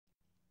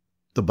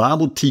The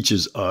Bible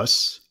teaches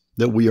us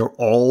that we are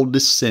all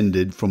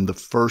descended from the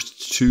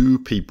first two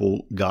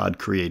people God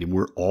created.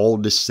 We're all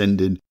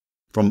descended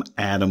from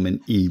Adam and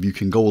Eve. You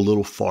can go a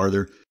little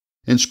farther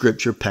in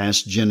Scripture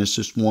past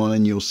Genesis 1,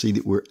 and you'll see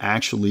that we're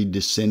actually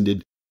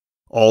descended,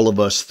 all of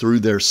us, through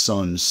their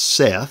son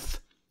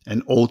Seth,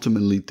 and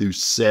ultimately through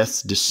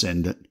Seth's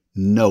descendant,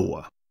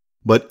 Noah.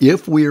 But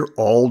if we're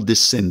all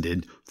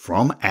descended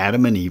from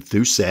Adam and Eve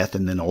through Seth,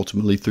 and then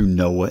ultimately through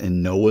Noah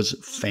and Noah's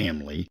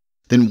family,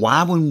 then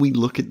why, when we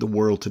look at the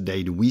world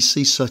today, do we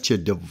see such a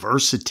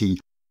diversity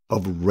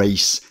of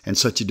race and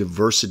such a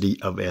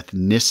diversity of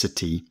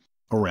ethnicity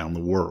around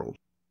the world?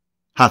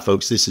 Hi,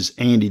 folks. This is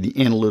Andy,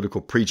 the analytical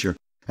preacher.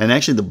 And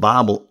actually, the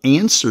Bible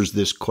answers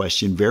this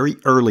question very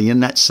early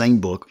in that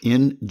same book,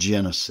 in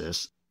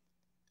Genesis,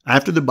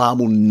 after the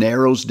Bible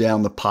narrows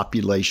down the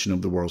population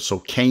of the world. So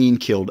Cain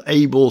killed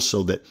Abel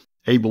so that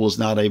Abel was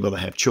not able to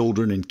have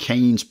children, and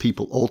Cain's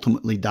people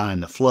ultimately die in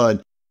the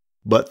flood.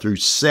 But through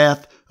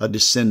Seth, a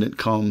descendant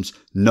comes,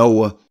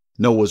 Noah,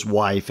 Noah's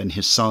wife, and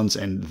his sons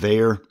and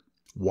their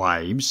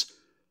wives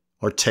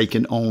are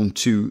taken on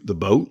to the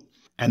boat.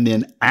 And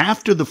then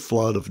after the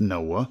flood of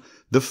Noah,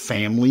 the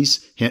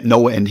families,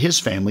 Noah and his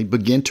family,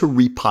 begin to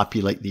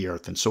repopulate the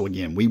earth. And so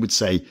again, we would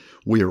say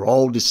we are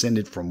all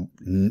descended from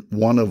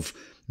one of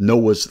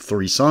Noah's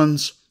three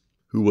sons,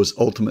 who was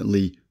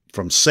ultimately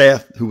from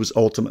Seth, who was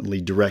ultimately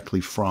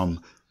directly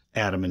from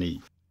Adam and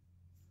Eve.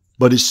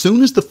 But as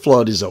soon as the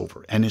flood is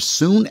over, and as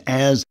soon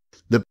as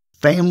the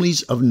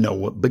families of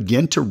Noah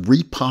begin to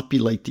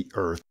repopulate the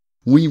earth,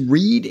 we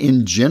read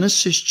in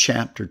Genesis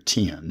chapter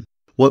 10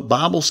 what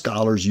Bible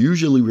scholars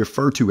usually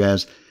refer to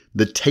as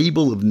the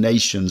table of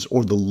nations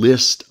or the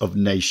list of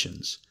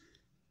nations.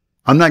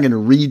 I'm not going to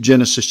read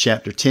Genesis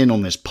chapter 10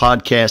 on this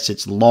podcast.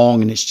 It's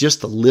long, and it's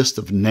just a list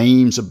of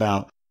names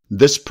about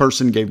this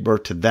person gave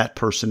birth to that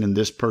person and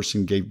this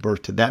person gave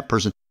birth to that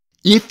person.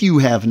 If you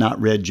have not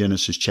read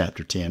Genesis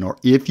chapter 10, or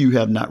if you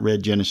have not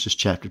read Genesis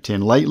chapter 10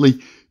 lately,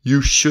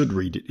 you should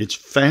read it. It's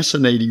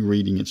fascinating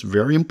reading. It's a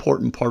very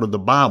important part of the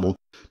Bible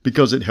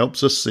because it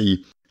helps us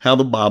see how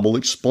the Bible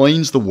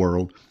explains the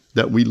world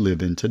that we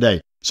live in today.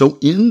 So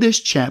in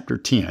this chapter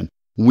 10,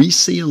 we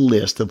see a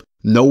list of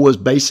Noah's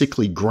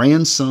basically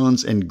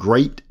grandsons and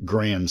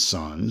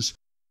great-grandsons,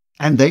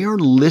 and they are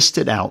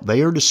listed out.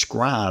 They are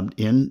described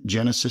in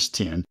Genesis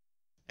 10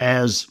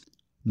 as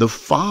the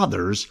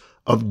fathers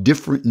of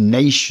different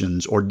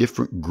nations or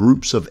different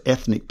groups of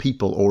ethnic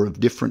people or of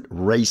different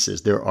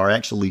races. There are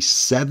actually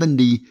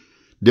 70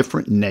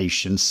 different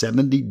nations,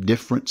 70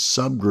 different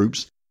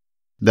subgroups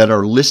that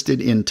are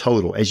listed in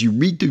total. As you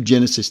read through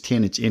Genesis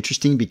 10, it's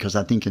interesting because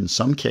I think in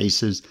some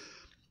cases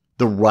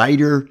the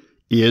writer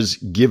is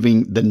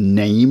giving the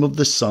name of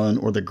the son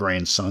or the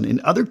grandson. In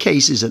other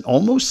cases, it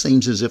almost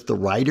seems as if the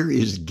writer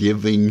is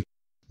giving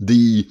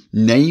the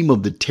name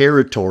of the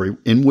territory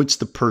in which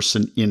the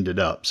person ended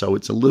up. So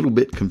it's a little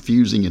bit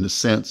confusing in a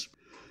sense.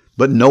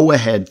 But Noah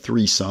had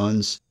three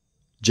sons,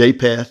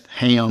 Japheth,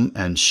 Ham,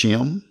 and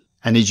Shem.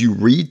 And as you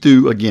read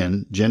through,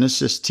 again,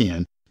 Genesis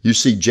 10, you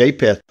see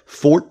Japheth,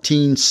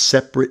 14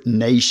 separate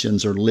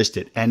nations are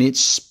listed. And it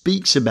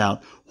speaks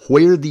about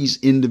where these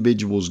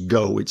individuals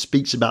go. It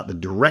speaks about the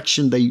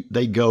direction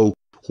they go,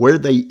 where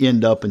they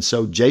end up. And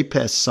so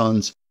Japheth's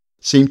sons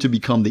seem to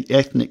become the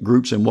ethnic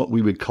groups in what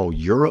we would call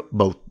Europe,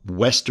 both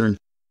Western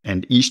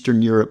and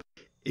Eastern Europe.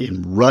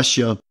 In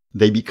Russia,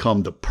 they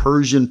become the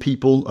Persian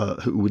people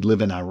who would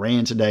live in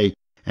Iran today,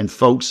 and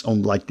folks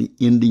on like the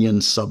Indian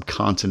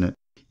subcontinent,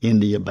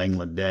 India,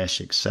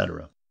 Bangladesh,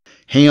 etc.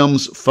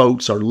 Ham's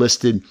folks are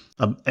listed,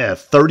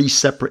 30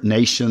 separate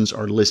nations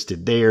are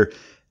listed there,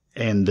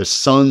 and the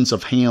sons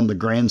of Ham, the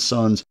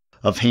grandsons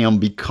of Ham,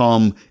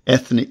 become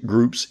ethnic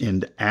groups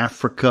in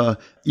Africa,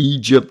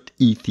 Egypt,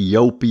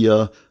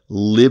 Ethiopia,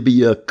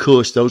 Libya,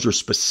 Cush. Those are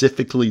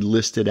specifically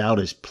listed out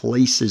as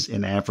places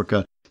in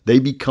Africa. They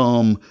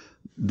become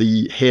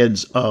the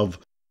heads of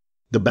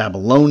the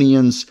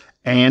Babylonians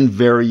and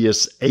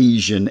various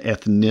Asian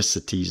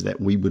ethnicities that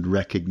we would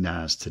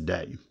recognize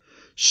today.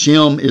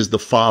 Shem is the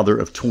father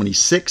of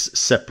 26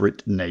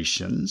 separate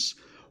nations.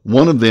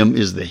 One of them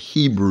is the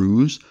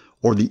Hebrews,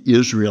 or the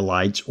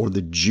Israelites, or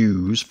the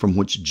Jews, from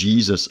which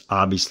Jesus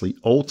obviously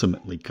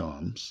ultimately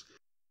comes.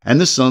 And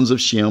the sons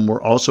of Shem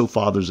were also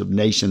fathers of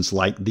nations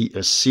like the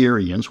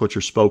Assyrians, which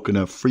are spoken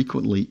of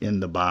frequently in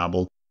the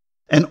Bible,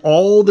 and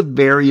all the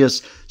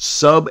various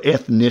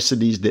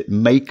sub-ethnicities that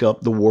make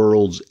up the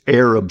world's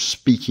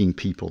Arab-speaking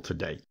people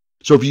today.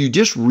 So if you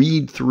just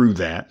read through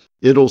that,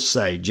 it'll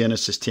say,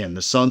 Genesis 10,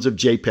 the sons of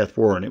Japheth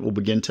were, and it will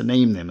begin to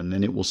name them, and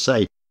then it will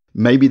say,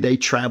 maybe they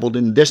traveled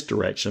in this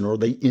direction, or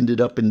they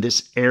ended up in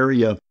this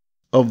area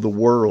of the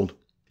world.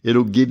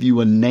 It'll give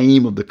you a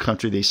name of the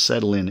country they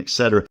settle in,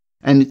 etc.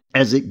 And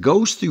as it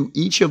goes through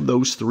each of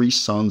those three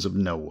sons of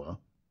Noah,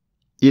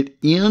 it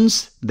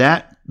ends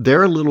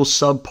their little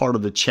subpart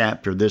of the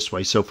chapter this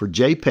way. So for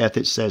Japheth,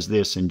 it says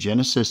this in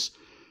Genesis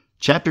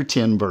chapter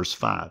 10, verse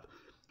 5.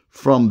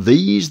 From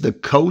these the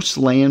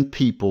coastland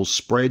peoples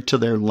spread to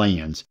their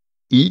lands,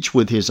 each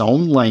with his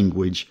own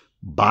language,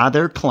 by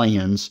their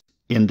clans,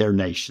 in their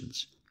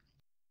nations.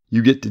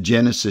 You get to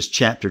Genesis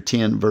chapter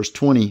 10, verse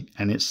 20,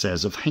 and it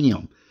says of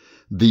Ham,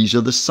 these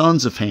are the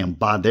sons of Ham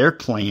by their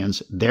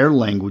clans, their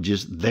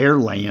languages, their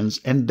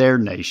lands, and their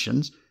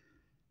nations.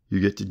 You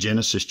get to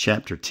Genesis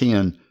chapter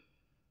 10,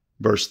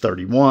 verse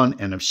 31,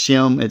 and of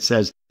Shem, it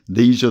says,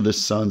 these are the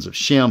sons of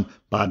Shem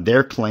by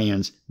their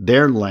clans,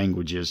 their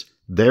languages,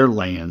 their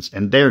lands,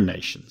 and their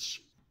nations.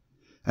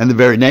 And the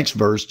very next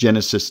verse,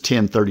 Genesis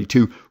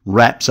 10:32,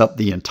 wraps up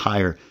the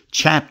entire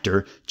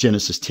chapter,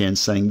 Genesis 10,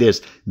 saying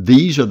this,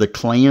 these are the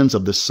clans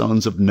of the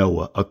sons of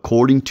Noah,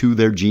 according to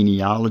their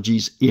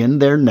genealogies in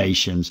their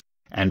nations,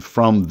 and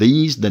from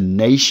these the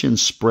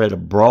nations spread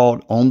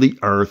abroad on the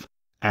earth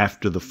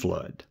after the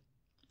flood.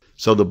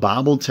 So the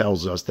Bible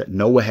tells us that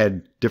Noah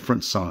had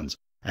different sons,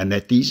 and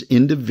that these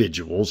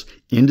individuals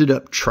ended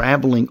up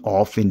traveling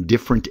off in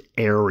different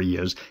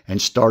areas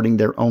and starting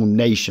their own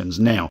nations.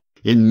 Now,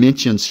 it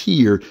mentions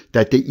here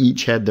that they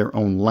each had their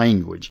own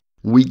language.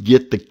 We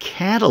get the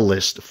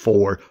catalyst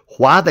for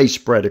why they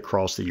spread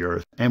across the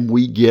earth, and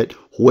we get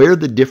where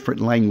the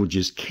different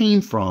languages came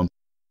from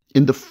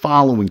in the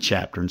following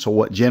chapter. And so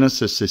what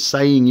Genesis is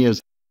saying is,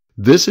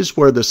 this is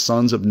where the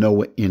sons of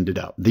Noah ended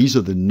up. These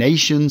are the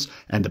nations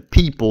and the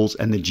peoples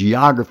and the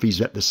geographies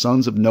that the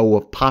sons of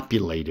Noah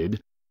populated,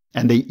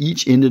 and they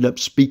each ended up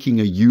speaking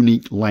a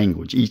unique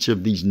language, each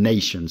of these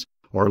nations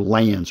or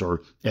lands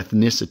or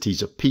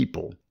ethnicities of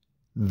people.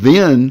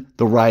 Then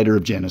the writer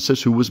of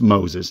Genesis, who was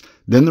Moses,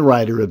 then the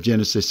writer of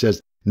Genesis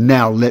says,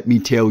 now let me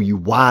tell you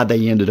why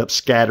they ended up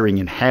scattering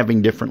and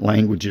having different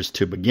languages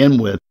to begin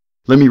with.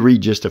 Let me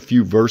read just a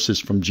few verses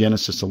from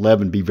Genesis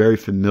 11, be very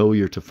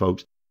familiar to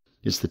folks.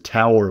 It's the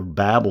Tower of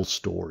Babel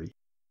story.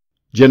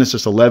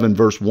 Genesis 11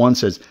 verse 1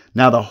 says,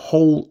 now the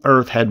whole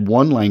earth had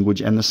one language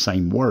and the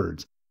same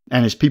words.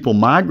 And as people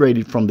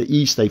migrated from the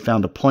east, they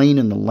found a plain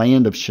in the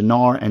land of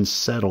Shinar and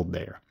settled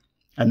there.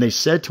 And they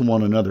said to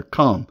one another,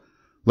 come,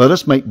 let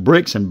us make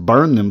bricks and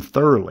burn them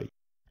thoroughly.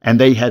 And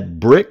they had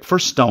brick for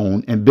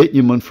stone and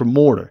bitumen for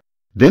mortar.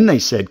 Then they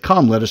said,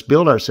 come, let us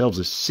build ourselves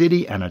a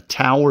city and a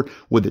tower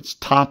with its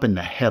top in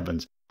the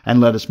heavens. And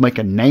let us make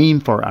a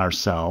name for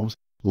ourselves,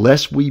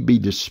 lest we be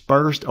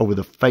dispersed over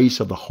the face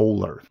of the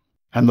whole earth.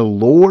 And the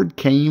Lord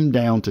came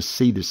down to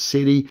see the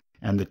city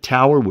and the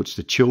tower which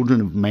the children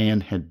of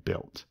man had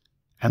built.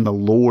 And the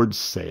Lord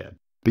said,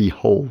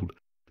 behold,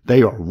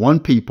 they are one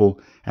people,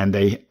 and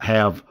they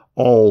have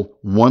all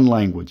one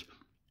language.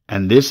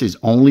 And this is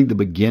only the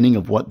beginning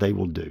of what they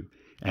will do.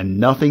 And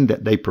nothing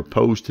that they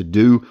propose to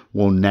do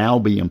will now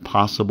be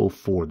impossible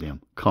for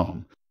them.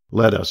 Come,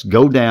 let us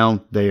go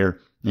down there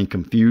and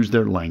confuse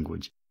their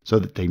language, so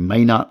that they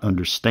may not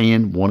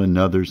understand one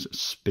another's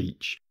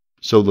speech.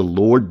 So the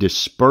Lord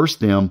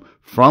dispersed them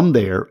from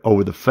there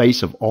over the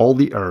face of all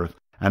the earth,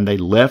 and they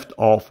left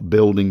off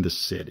building the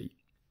city.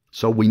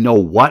 So we know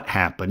what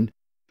happened.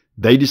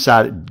 They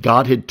decided,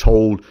 God had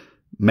told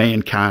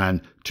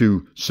mankind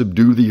to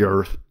subdue the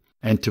earth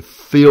and to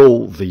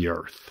fill the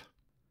earth,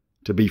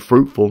 to be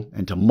fruitful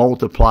and to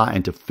multiply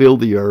and to fill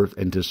the earth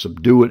and to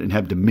subdue it and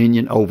have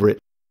dominion over it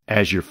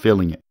as you're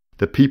filling it.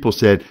 The people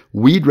said,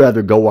 we'd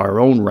rather go our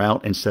own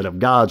route instead of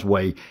God's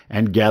way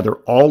and gather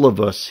all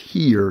of us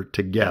here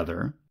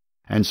together.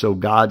 And so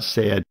God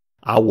said,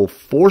 I will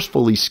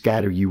forcefully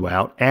scatter you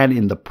out, and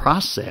in the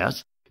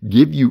process,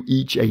 give you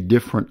each a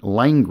different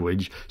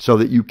language so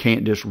that you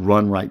can't just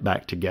run right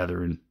back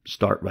together and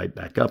start right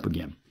back up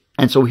again.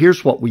 And so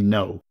here's what we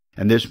know,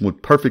 and this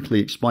would perfectly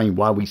explain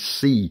why we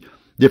see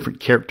different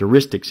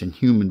characteristics in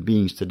human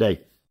beings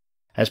today.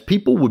 As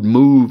people would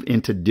move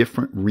into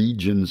different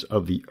regions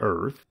of the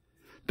earth,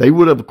 they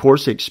would have, of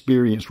course,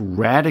 experienced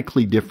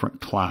radically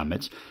different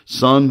climates,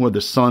 some where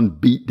the sun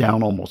beat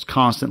down almost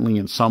constantly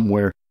and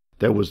somewhere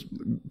there was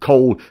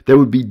cold. There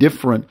would be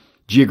different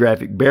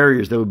geographic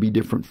barriers. There would be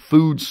different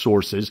food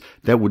sources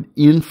that would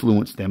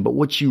influence them. But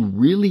what you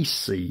really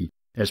see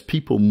as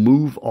people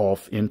move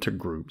off into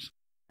groups,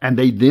 and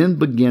they then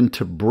begin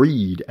to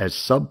breed as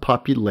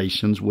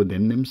subpopulations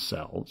within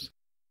themselves,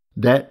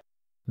 that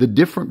the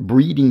different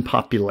breeding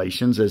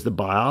populations, as the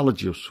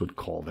biologists would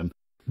call them,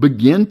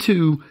 begin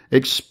to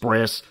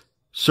express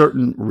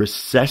certain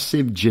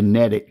recessive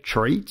genetic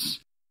traits,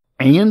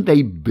 and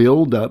they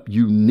build up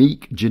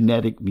unique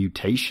genetic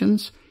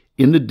mutations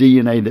in the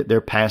DNA that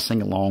they're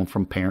passing along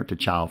from parent to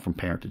child, from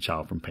parent to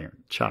child, from parent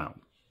to child.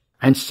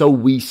 And so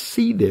we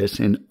see this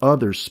in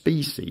other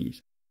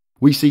species.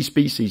 We see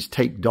species,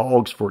 take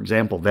dogs, for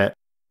example, that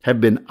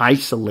have been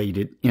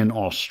isolated in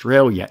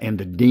Australia, and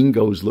the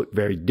dingoes look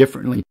very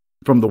differently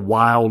from the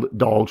wild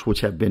dogs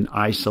which have been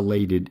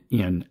isolated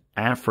in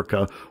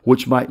Africa,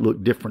 which might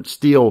look different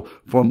still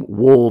from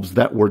wolves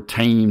that were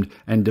tamed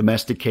and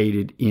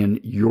domesticated in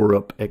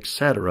Europe,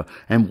 etc.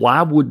 And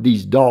why would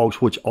these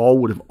dogs, which all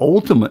would have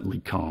ultimately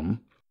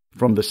come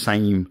from the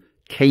same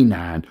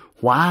canine,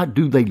 why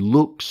do they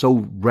look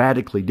so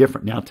radically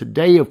different? Now,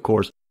 today, of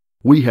course,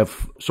 we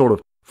have sort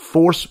of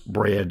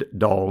force-bred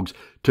dogs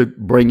to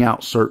bring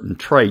out certain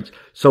traits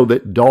so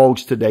that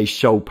dogs today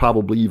show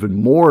probably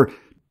even more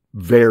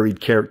varied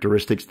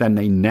characteristics than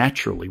they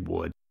naturally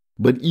would.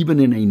 But even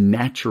in a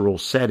natural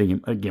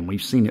setting, again,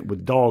 we've seen it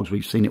with dogs,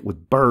 we've seen it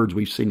with birds,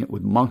 we've seen it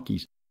with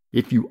monkeys.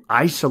 If you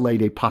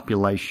isolate a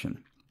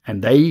population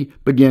and they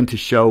begin to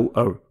show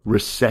a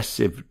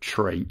recessive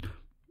trait,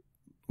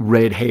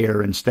 red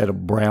hair instead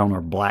of brown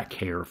or black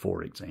hair,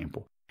 for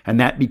example, and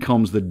that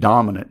becomes the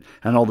dominant,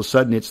 and all of a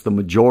sudden it's the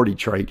majority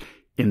trait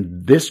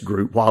in this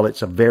group, while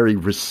it's a very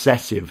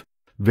recessive,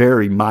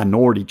 very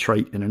minority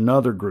trait in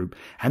another group,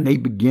 and they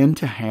begin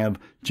to have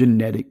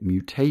genetic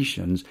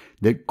mutations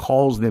that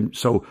cause them.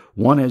 So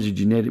one has a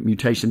genetic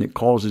mutation that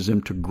causes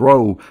them to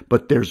grow,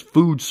 but there's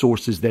food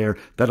sources there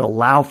that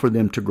allow for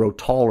them to grow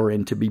taller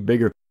and to be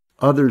bigger.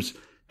 Others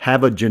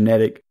have a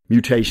genetic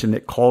mutation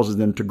that causes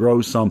them to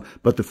grow some,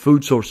 but the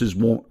food sources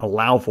won't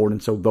allow for it.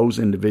 And so those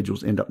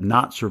individuals end up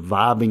not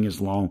surviving as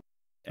long,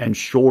 and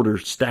shorter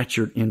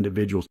statured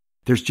individuals.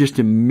 There's just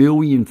a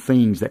million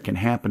things that can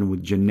happen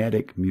with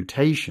genetic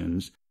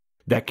mutations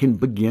that can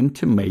begin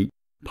to make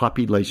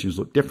populations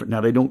look different.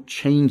 Now, they don't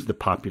change the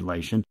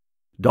population.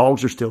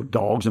 Dogs are still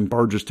dogs, and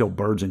birds are still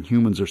birds, and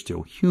humans are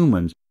still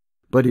humans.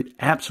 But it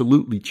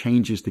absolutely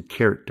changes the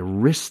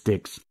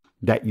characteristics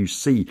that you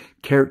see.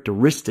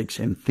 Characteristics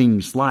in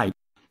things like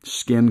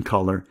skin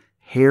color,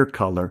 hair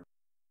color,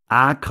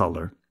 eye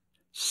color,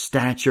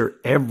 stature,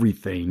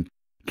 everything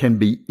can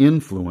be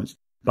influenced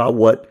by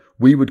what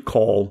we would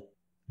call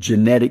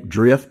genetic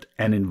drift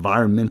and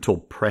environmental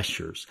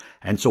pressures.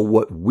 And so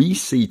what we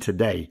see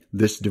today,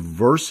 this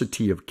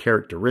diversity of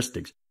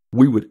characteristics,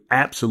 we would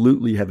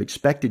absolutely have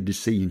expected to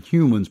see in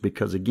humans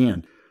because,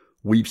 again,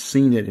 we've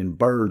seen it in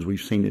birds,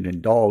 we've seen it in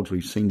dogs,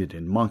 we've seen it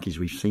in monkeys,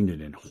 we've seen it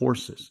in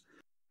horses.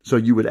 So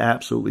you would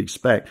absolutely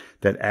expect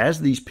that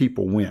as these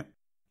people went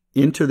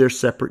into their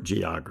separate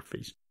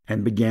geographies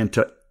and began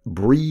to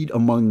breed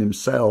among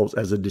themselves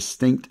as a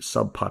distinct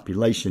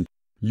subpopulation,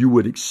 you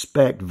would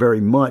expect very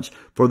much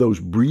for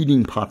those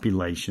breeding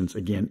populations,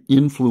 again,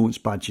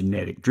 influenced by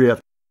genetic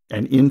drift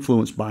and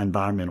influenced by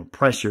environmental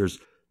pressures,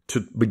 to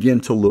begin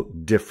to look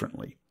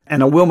differently.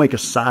 And I will make a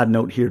side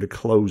note here to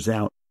close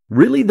out.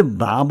 Really, the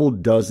Bible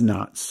does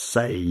not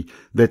say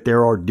that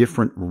there are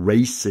different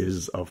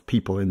races of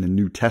people in the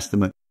New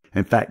Testament.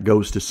 In fact,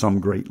 goes to some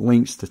great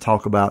lengths to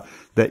talk about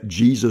that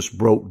Jesus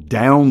broke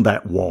down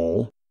that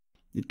wall.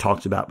 It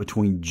talks about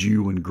between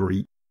Jew and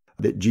Greek,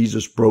 that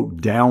Jesus broke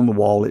down the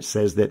wall. It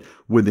says that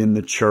within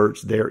the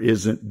church, there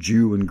isn't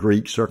Jew and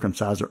Greek,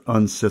 circumcised or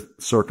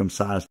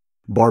uncircumcised,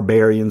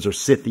 barbarians or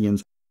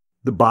Scythians.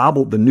 The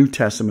Bible, the New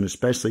Testament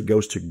especially,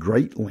 goes to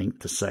great length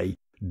to say,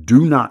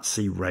 do not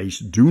see race.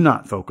 Do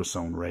not focus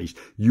on race.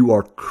 You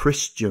are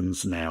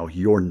Christians now.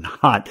 You're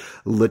not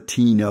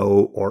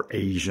Latino or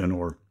Asian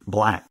or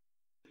black.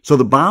 So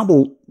the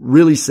Bible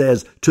really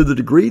says, to the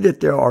degree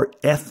that there are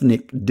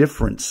ethnic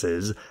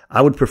differences,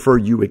 I would prefer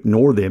you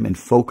ignore them and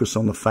focus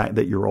on the fact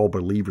that you're all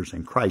believers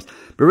in Christ.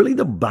 But really,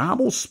 the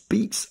Bible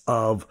speaks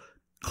of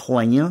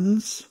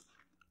clans.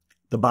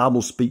 The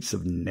Bible speaks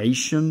of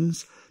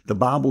nations. The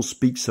Bible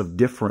speaks of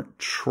different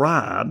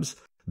tribes,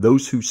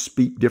 those who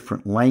speak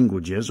different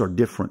languages or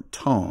different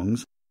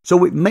tongues.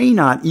 So it may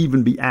not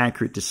even be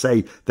accurate to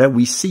say that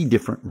we see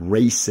different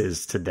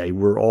races today.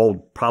 We're all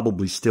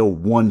probably still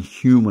one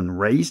human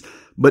race,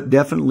 but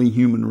definitely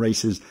human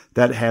races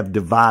that have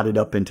divided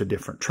up into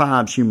different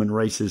tribes, human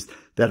races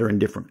that are in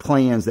different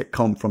clans, that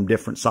come from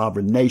different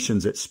sovereign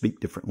nations that speak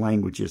different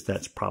languages.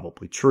 That's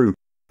probably true.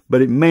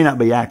 But it may not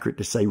be accurate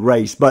to say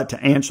race. But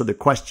to answer the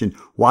question,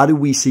 why do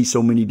we see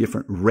so many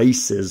different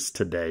races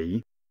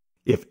today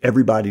if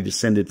everybody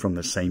descended from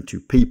the same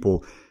two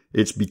people?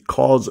 It's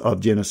because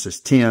of Genesis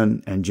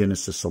 10 and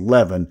Genesis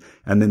 11,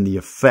 and then the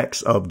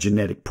effects of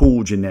genetic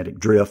pool, genetic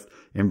drift,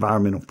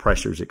 environmental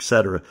pressures,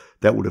 etc.,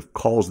 that would have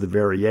caused the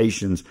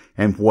variations.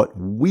 And what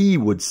we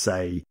would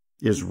say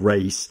is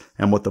race,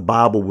 and what the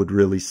Bible would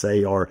really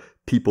say are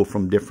people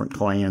from different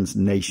clans,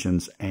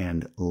 nations,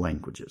 and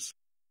languages.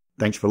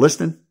 Thanks for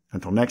listening.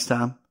 Until next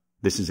time,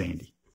 this is Andy.